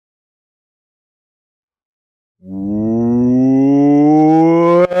Welcome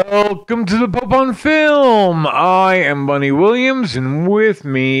to the Pope on Film. I am Bunny Williams, and with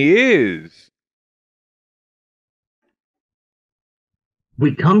me is...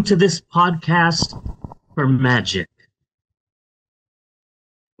 We come to this podcast for magic.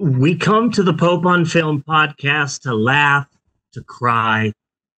 We come to the Pope on Film podcast to laugh, to cry,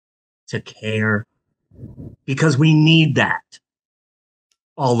 to care, because we need that.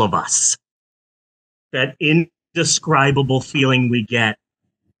 All of us. That indescribable feeling we get,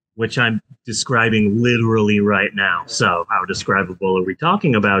 which I'm describing literally right now. So how describable are we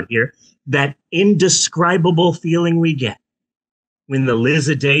talking about here? That indescribable feeling we get when the Liz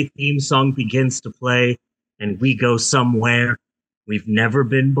a Day theme song begins to play and we go somewhere we've never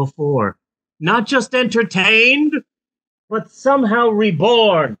been before. Not just entertained, but somehow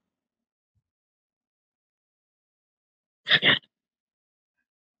reborn.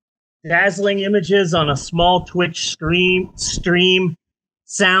 Dazzling images on a small Twitch stream,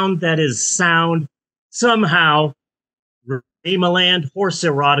 sound that is sound. Somehow, Raymaland horse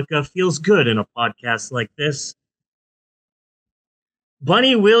erotica feels good in a podcast like this.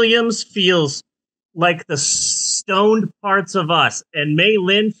 Bunny Williams feels like the stoned parts of us, and May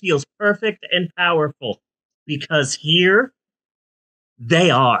Lynn feels perfect and powerful, because here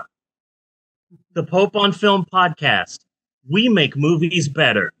they are. The Pope on Film podcast. We make movies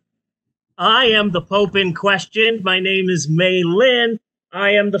better. I am the Pope in question. My name is May Lynn.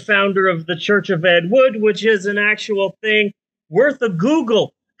 I am the founder of the Church of Ed Wood, which is an actual thing worth a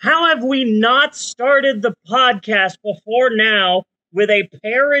Google. How have we not started the podcast before now with a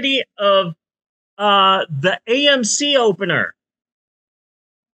parody of the AMC opener?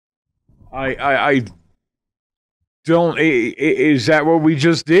 I don't... Is that what we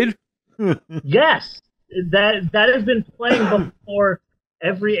just did? Yes. That has been playing before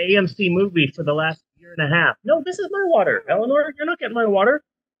every AMC movie for the last year and a half. No, this is my water, Eleanor. You're not getting my water.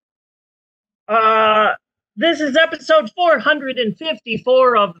 This is episode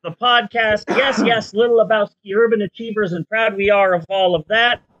 454 of the podcast. Yes, Little Lebowski, Urban Achievers, and proud we are of all of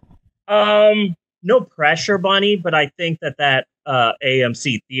that. No pressure, Bunny, but I think that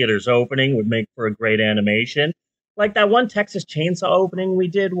AMC Theaters opening would make for a great animation. Like that one Texas Chainsaw opening we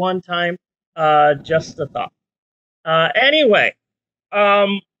did one time. Just a thought. Anyway,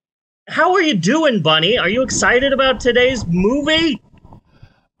 how are you doing, Bunny? Are you excited about today's movie?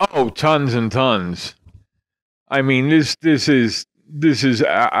 Oh, tons and tons. I mean, this is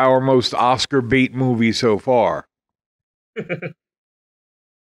our most Oscar bait movie so far.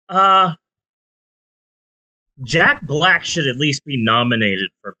 Jack Black should at least be nominated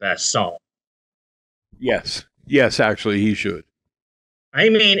for Best Song. Yes, actually, he should. I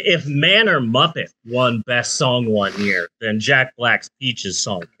mean, if Man or Muppet won Best Song one year, then Jack Black's Peaches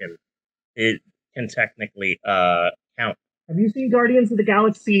song can technically count. Have you seen Guardians of the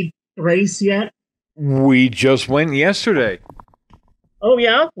Galaxy Thrace yet? We just went yesterday. Oh,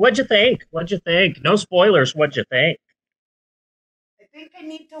 yeah? What'd you think? No spoilers. What'd you think? I think I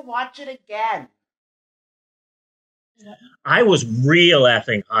need to watch it again. I was real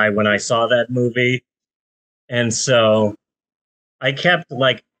effing high when I saw that movie. And so I kept,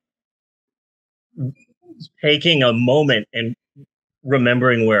 taking a moment and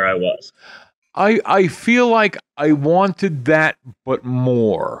remembering where I was. I feel like I wanted that, but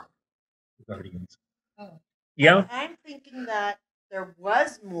more. Guardians. Oh. Yeah? I'm thinking that there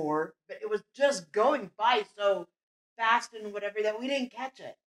was more, but it was just going by so fast and whatever that we didn't catch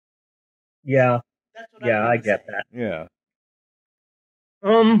it. Yeah. That's what I get that. Yeah.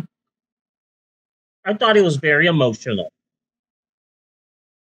 I thought it was very emotional.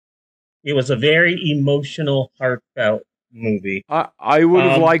 It was a very emotional, heartfelt movie. I would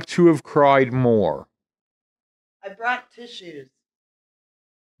have liked to have cried more. I brought tissues.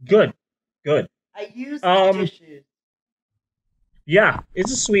 Good. I used the tissues. Yeah,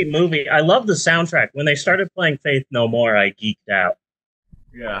 it's a sweet movie. I love the soundtrack. When they started playing Faith No More, I geeked out.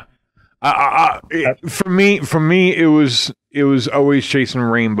 Yeah. For me, it was Always Chasing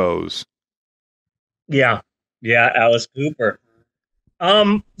Rainbows. Yeah, Alice Cooper.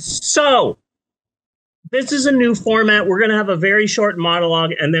 So this is a new format. We're going to have a very short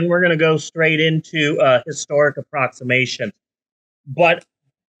monologue, and then we're going to go straight into historic approximation. But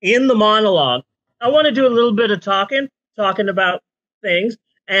in the monologue, I want to do a little bit of talking about things,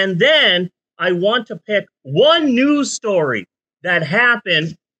 and then I want to pick one news story that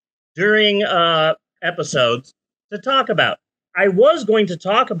happened during episodes to talk about. I was going to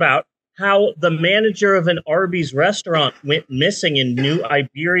talk about how the manager of an Arbys restaurant went missing in New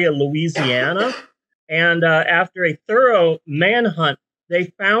Iberia, Louisiana. And after a thorough manhunt,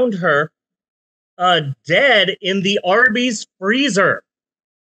 they found her dead in the Arbys freezer.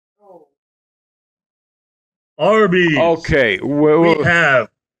 Oh. Arbys. Okay. We have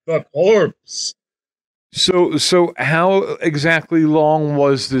the corpse. So how exactly long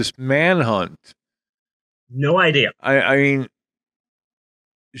was this manhunt? No idea. I mean,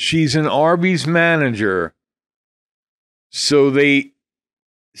 she's an Arby's manager, so they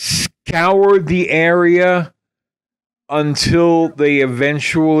scoured the area until they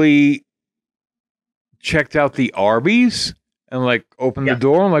eventually checked out the Arby's and like opened the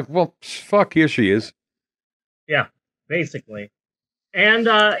door. I'm like, well, fuck, here she is. Yeah, basically. And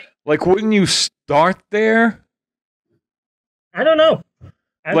like, wouldn't you start there? I don't know.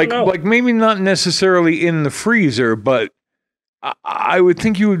 Like maybe not necessarily in the freezer, but I would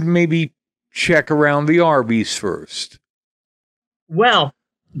think you would maybe check around the Arby's first. Well,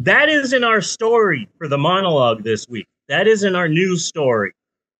 that is in our story for the monologue this week. That is in our news story.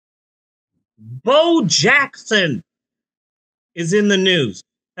 Bo Jackson is in the news.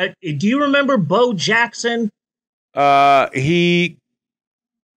 Do you remember Bo Jackson? He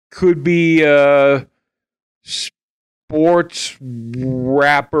could be a sports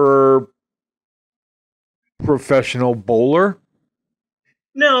rapper, professional bowler.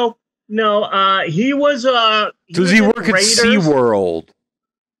 No. He was Does he work at SeaWorld?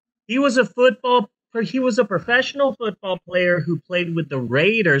 He was a professional football player who played with the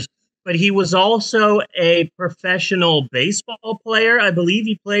Raiders, but he was also a professional baseball player. I believe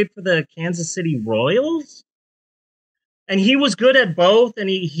he played for the Kansas City Royals. And he was good at both, and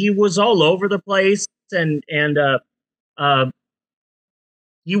he was all over the place, and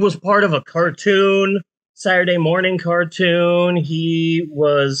he was part of a cartoon, Saturday morning cartoon. He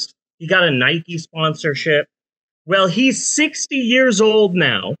got a Nike sponsorship. Well, he's 60 years old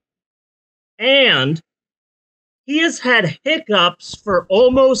now, and he has had hiccups for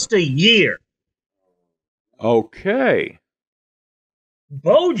almost a year. Okay.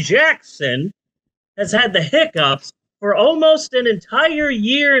 Bo Jackson has had the hiccups for almost an entire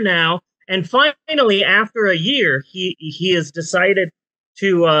year now, and finally, after a year, he has decided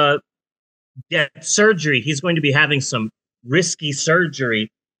to get surgery. He's going to be having some risky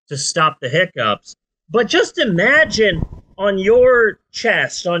surgery to stop the hiccups. But just imagine on your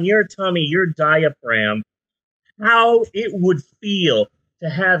chest, on your tummy, your diaphragm, how it would feel to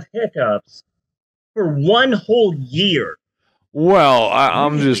have hiccups for one whole year. Well,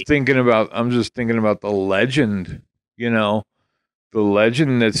 I'm just thinking about the legend, the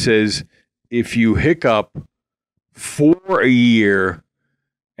legend that says if you hiccup for a year,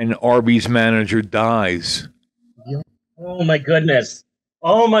 an Arby's manager dies. Oh my goodness.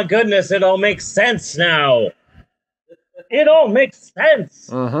 It all makes sense now. It all makes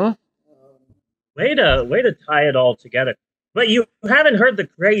sense. Uh-huh. Way to tie it all together. But you haven't heard the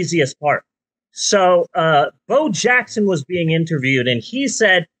craziest part. So Bo Jackson was being interviewed, and he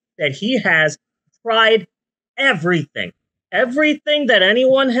said that he has tried everything. Everything that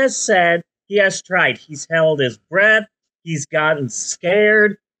anyone has said, he has tried. He's held his breath. He's gotten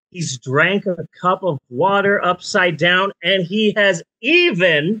scared. He's drank a cup of water upside down, and he has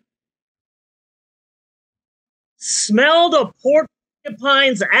even smelled a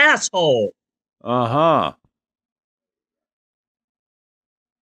porcupine's asshole. Uh-huh.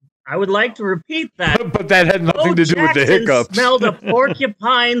 I would like to repeat that. But that had nothing to do with the hiccups. Smelled a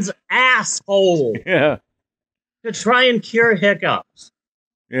porcupine's asshole. Yeah. To try and cure hiccups.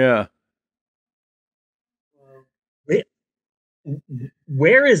 Yeah.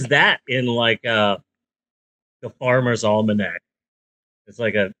 Where is that in like the Farmer's Almanac? It's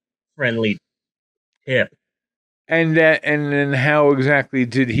like a friendly tip. And then how exactly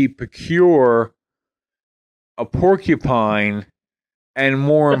did he procure a porcupine? And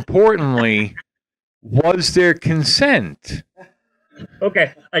more importantly, was there consent?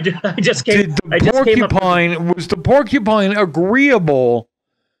 Okay, was the porcupine agreeable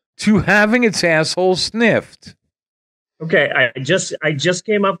to having its asshole sniffed? Okay, I just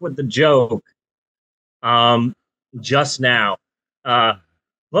came up with the joke. Just now.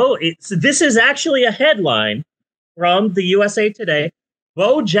 This is actually a headline from the USA Today.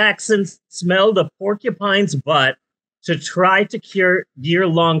 Bo Jackson smelled a porcupine's butt to try to cure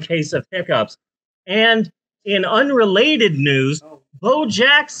year-long case of hiccups. And in unrelated news, Bo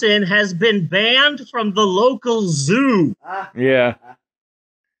Jackson has been banned from the local zoo. Yeah.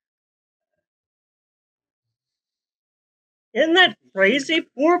 Isn't that crazy?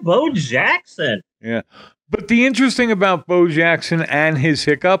 Poor Bo Jackson. Yeah. But the interesting about Bo Jackson and his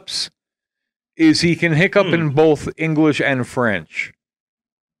hiccups is he can hiccup in both English and French.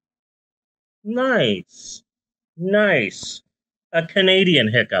 Nice. A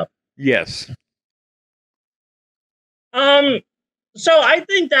Canadian hiccup. Yes. So I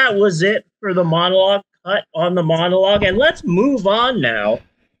think that was it for the monologue. Cut on the monologue, and let's move on now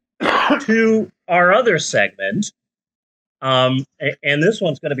to our other segment. And this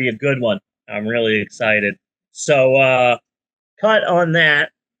one's going to be a good one. I'm really excited. So, cut on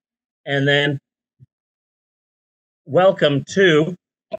that, and then welcome to